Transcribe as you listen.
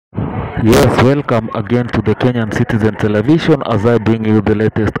Yes, welcome again to the Kenyan Citizen Television as I bring you the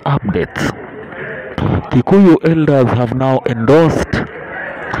latest updates. Kikuyu elders have now endorsed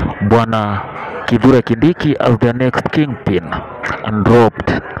Bwana Kindiki as their next kingpin and dropped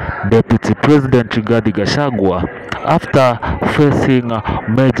Deputy President Rigathi Gachagua after facing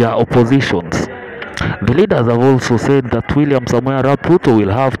major oppositions. The leaders have also said that William Samoei Arap Ruto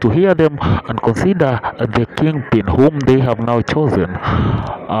will have to hear them and consider the kingpin whom they have now chosen.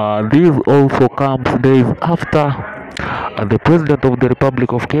 This also comes days after the President of the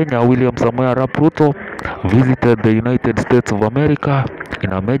Republic of Kenya, William Samoei Arap Ruto, visited the United States of America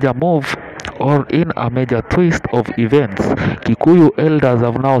in a major move or in a major twist of events. Kikuyu elders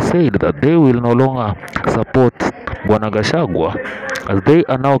have now said that they will no longer support Bwana Gachagua, as they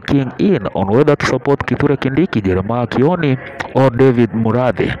are now keying in on whether to support Kithure Kindiki, Jeremiah Kioni, or David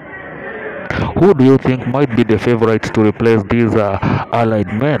Murathe. Who do you think might be the favorites to replace these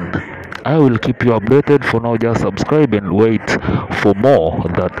allied men? I will keep you updated. For now, just subscribe and wait for more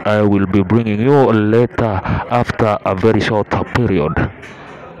that I will be bringing you later after a very short period.